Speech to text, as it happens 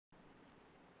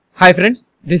Hi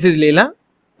friends, this is Leela.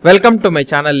 Welcome to my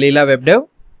channel Leela WebDev.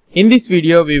 In this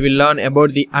video, we will learn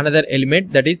about the another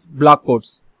element, that is block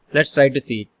quotes. Let's try to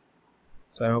see it.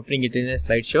 So I am opening it in a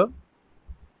slideshow.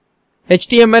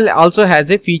 HTML also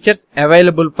has a features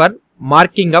available for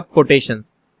marking up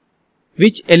quotations.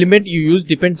 Which element you use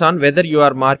depends on whether you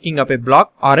are marking up a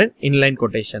block or an inline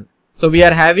quotation. So we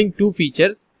are having two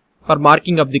features for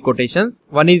marking up the quotations.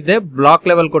 One is the block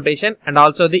level quotation and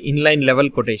also the inline level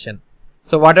quotation.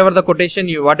 So whatever the quotation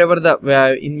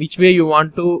in which way you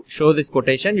want to show this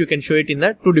quotation, you can show it in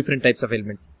the two different types of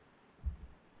elements.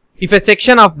 If a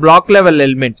section of block level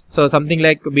element, so something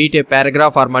like be it a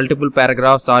paragraph or multiple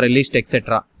paragraphs or a list,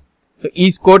 etc., so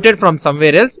is quoted from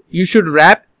somewhere else, you should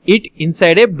wrap it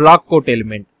inside a block quote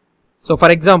element. So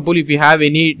for example, if you have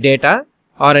any data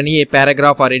or any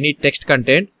paragraph or any text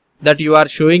content that you are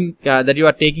showing, that you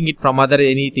are taking it from other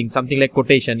anything, something like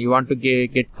quotation, you want to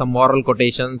get some moral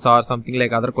quotations or something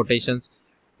like other quotations.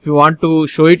 If you want to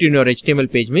show it in your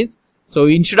HTML page means, so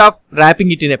instead of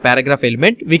wrapping it in a paragraph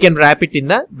element, we can wrap it in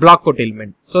the block quote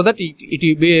element so that it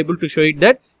will be able to show it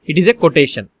that it is a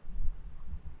quotation.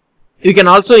 You can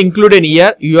also include an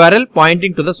URL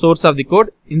pointing to the source of the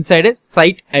code inside a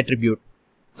Cite attribute.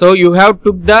 So you have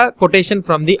took the quotation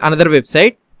from the another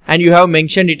website and you have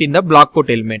mentioned it in the block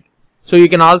quote element. So you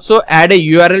can also add a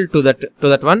URL to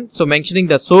that one. So mentioning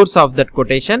the source of that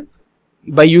quotation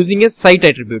by using a Cite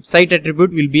attribute. Cite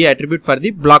attribute will be attribute for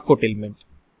the block quote element.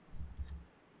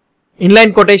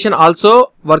 Inline quotation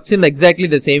also works in exactly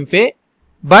the same way,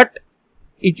 but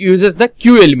it uses the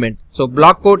Q element. So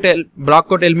block quote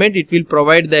element, it will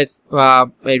provide that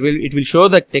it will show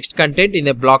the text content in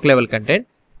a block level content,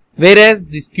 whereas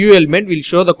this Q element will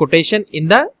show the quotation in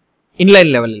the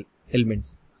inline level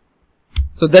elements.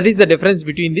 So that is the difference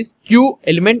between this Q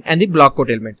element and the block quote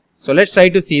element. So let's try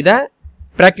to see the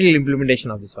practical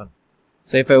implementation of this one.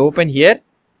 So if I open here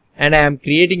and I am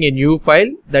creating a new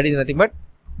file, that is nothing but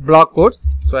block quotes.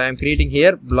 So I am creating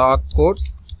here block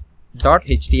quotes.html.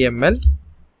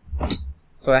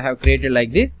 So I have created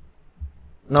like this.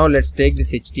 Now let's take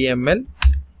this HTML.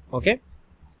 Okay.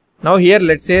 Now here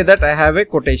let's say that I have a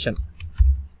quotation.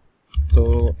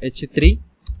 So H3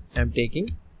 I am taking.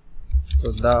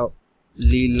 So the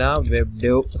Leela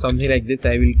WebDev, something like this,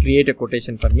 I will create a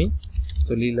quotation for me.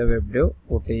 So Leela WebDev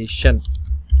quotation.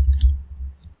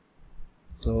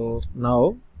 So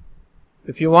now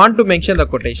if you want to mention the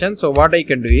quotation, so what I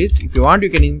can do is, if you want, you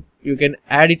can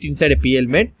add it inside a P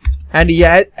element, and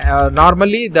yeah,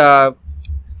 normally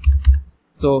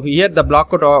so here the block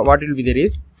quote, what will be there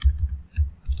is,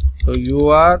 so you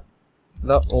are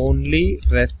the only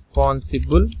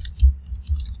responsible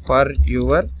for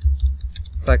your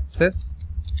success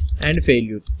and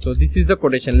failure. So this is the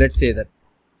quotation, let's say that.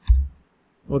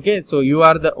 Okay, so you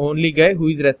are the only guy who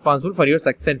is responsible for your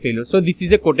success and failure. So this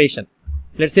is a quotation.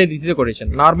 Let's say this is a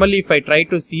quotation. Normally if I try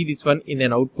to see this one in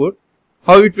an output,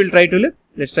 how it will try to look?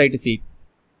 Let's try to see it.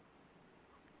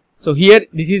 So here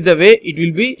this is the way it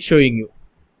will be showing you.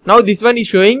 Now this one is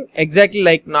showing exactly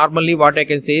like normally what I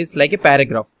can say is like a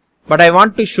paragraph. But I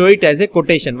want to show it as a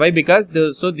quotation. Why? Because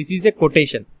so this is a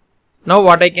quotation. Now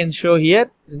what I can show here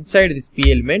inside this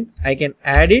P element, I can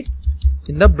add it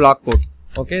in the block quote.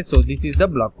 Okay, so this is the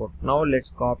block quote. Now let's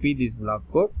copy this block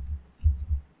quote.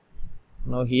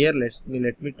 Now here let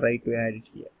me try to add it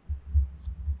here.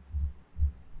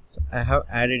 So I have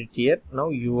added it here. Now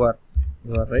you are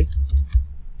right.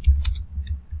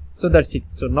 So that's it.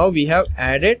 So now we have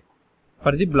added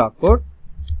for the block quote.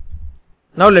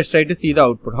 Now let's try to see the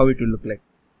output, how it will look like.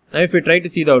 Now if you try to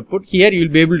see the output, here you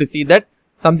will be able to see that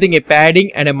something, a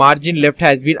padding and a margin left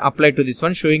has been applied to this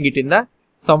one, showing it in the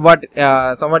somewhat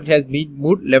has been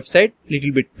moved left side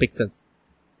little bit pixels.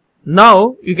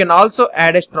 Now you can also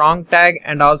add a strong tag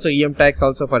and also em tags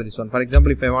also for this one. For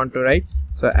example, if I want to write,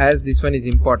 so as this one is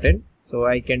important, so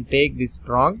I can take this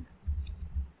strong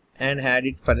and add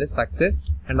it for the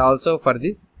success, and also for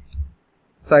this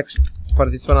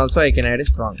one also I can add a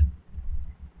strong.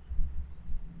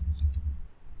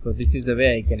 So this is the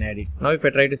way I can add it. Now if I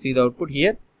try to see the output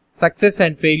here, success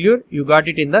and failure, you got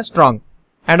it in the strong.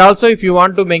 And also if you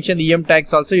want to mention the em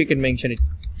tags also, you can mention it.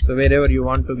 So wherever you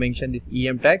want to mention this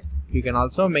em tags, you can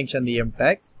also mention the em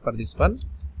tags for this one.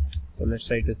 So let's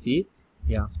try to see.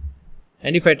 Yeah.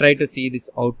 And if I try to see this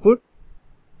output,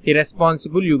 see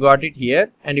responsible, you got it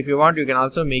here. And if you want, you can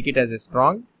also make it as a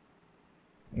strong.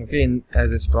 Okay,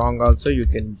 as a strong also you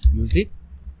can use it.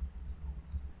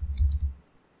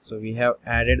 So we have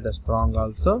added the strong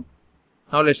also.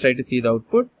 Now let's try to see the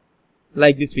output.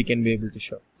 Like this we can be able to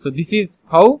show. So this is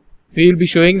how we will be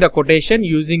showing the quotation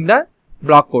using the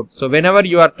block quote. So whenever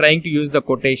you are trying to use the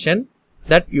quotation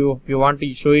that if you want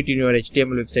to show it in your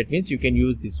HTML website means you can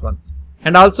use this one.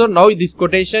 And also now this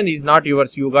quotation is not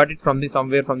yours. You got it from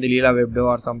somewhere from the Leela webdev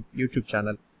or some YouTube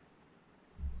channel.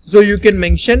 So you can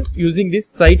mention using this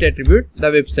cite attribute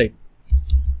the website.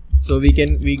 So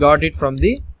we got it from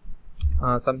the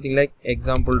something like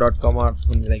example.com or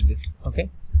something like this. Okay.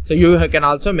 So you can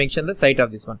also mention the site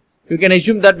of this one. You can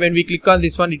assume that when we click on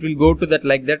this one, it will go to that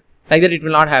like that. Like that it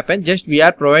will not happen. Just we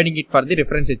are providing it for the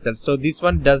reference itself. So this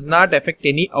one does not affect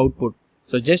any output.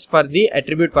 So just for the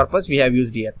attribute purpose we have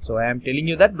used here. So I am telling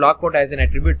you that BlockQuote has an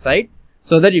attribute site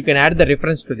so that you can add the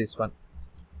reference to this one.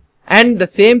 And the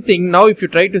same thing now if you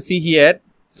try to see here,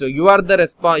 so you are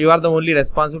the only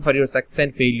responsible for your success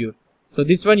and failure. So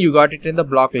this one you got it in the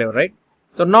block level, right?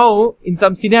 So now in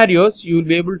some scenarios you will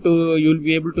be able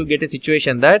to get a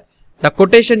situation that the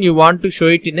quotation you want to show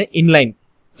it in an inline.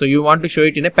 So you want to show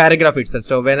it in a paragraph itself.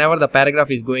 So whenever the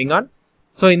paragraph is going on,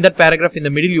 so in that paragraph in the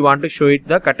middle you want to show it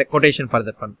the quotation for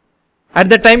that one. At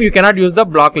that time you cannot use the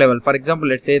block level. For example,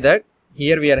 let's say that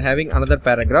here we are having another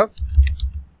paragraph.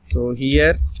 So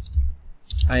here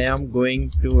I am going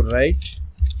to write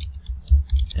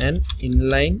an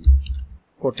inline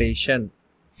quotation.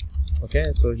 Okay,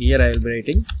 so here I will be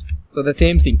writing. So the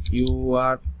same thing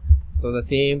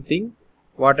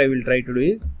what I will try to do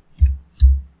is,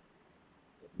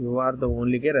 you are the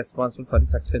only guy responsible for the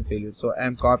success and failure. So I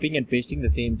am copying and pasting the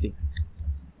same thing.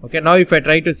 Okay, now if I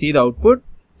try to see the output,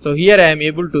 so here I am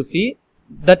able to see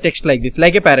the text like this,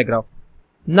 like a paragraph.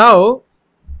 Now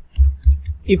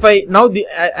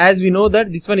as we know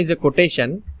that this one is a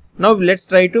quotation, now let's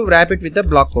try to wrap it with a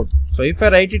block quote. So if I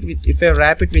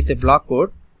wrap it with a block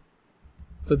quote,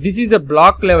 so this is the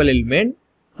block level element.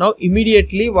 Now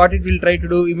immediately what it will try to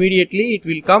do, immediately it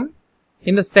will come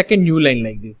in the second new line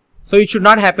like this. So it should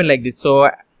not happen like this. So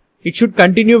it should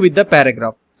continue with the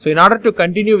paragraph. So in order to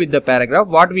continue with the paragraph,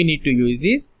 what we need to use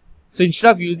is, so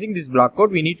instead of using this block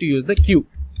quote, we need to use the Q.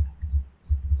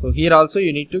 So here also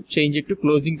you need to change it to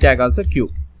closing tag also Q.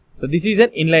 So this is an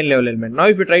inline level element. Now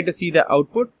if you try to see the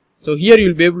output, so here you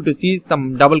will be able to see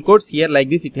some double quotes here like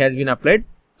this, it has been applied.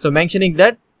 So mentioning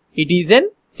that it is an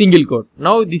single quote.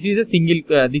 Now this is a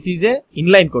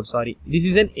inline quote, sorry. This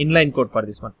is an inline quote for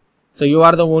this one. So you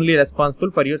are the only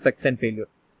responsible for your success and failure.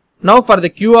 Now for the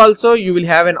Q also you will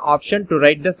have an option to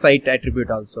write the cite attribute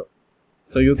also.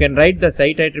 So you can write the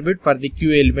cite attribute for the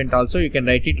Q element also, you can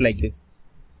write it like this.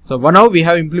 So now we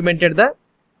have implemented the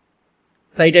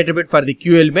cite attribute for the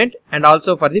Q element and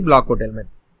also for the block quote element.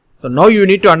 So now you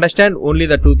need to understand only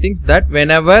the two things, that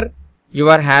whenever you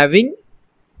are having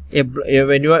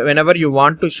whenever you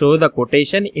want to show the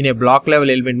quotation in a block level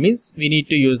element means we need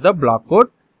to use the block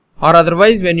quote, or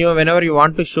otherwise whenever you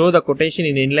want to show the quotation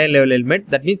in inline level element,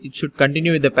 that means it should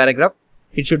continue with the paragraph.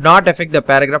 It should not affect the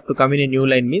paragraph to come in a new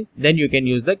line means then you can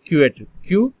use the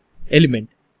Q element.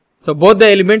 So both the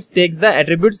elements takes the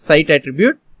attribute cite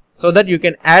attribute so that you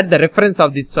can add the reference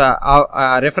of this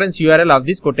reference URL of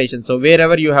this quotation. So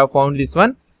wherever you have found this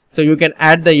one, so you can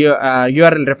add the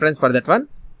URL reference for that one.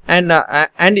 And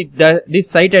this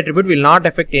cite attribute will not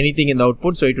affect anything in the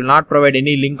output, so it will not provide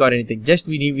any link or anything. Just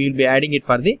we will be adding it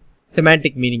for the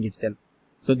semantic meaning itself.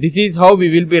 So this is how we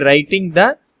will be writing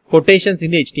the quotations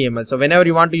in the HTML. So whenever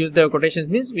you want to use the quotations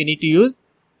means we need to use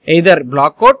either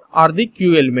block quote or the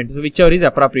Q element, whichever is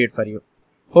appropriate for you.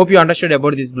 Hope you understood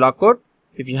about this block quote.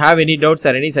 If you have any doubts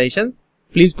or any suggestions,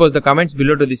 please post the comments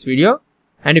below to this video.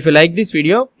 And if you like this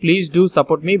video, please do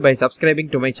support me by subscribing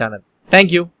to my channel.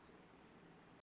 Thank you.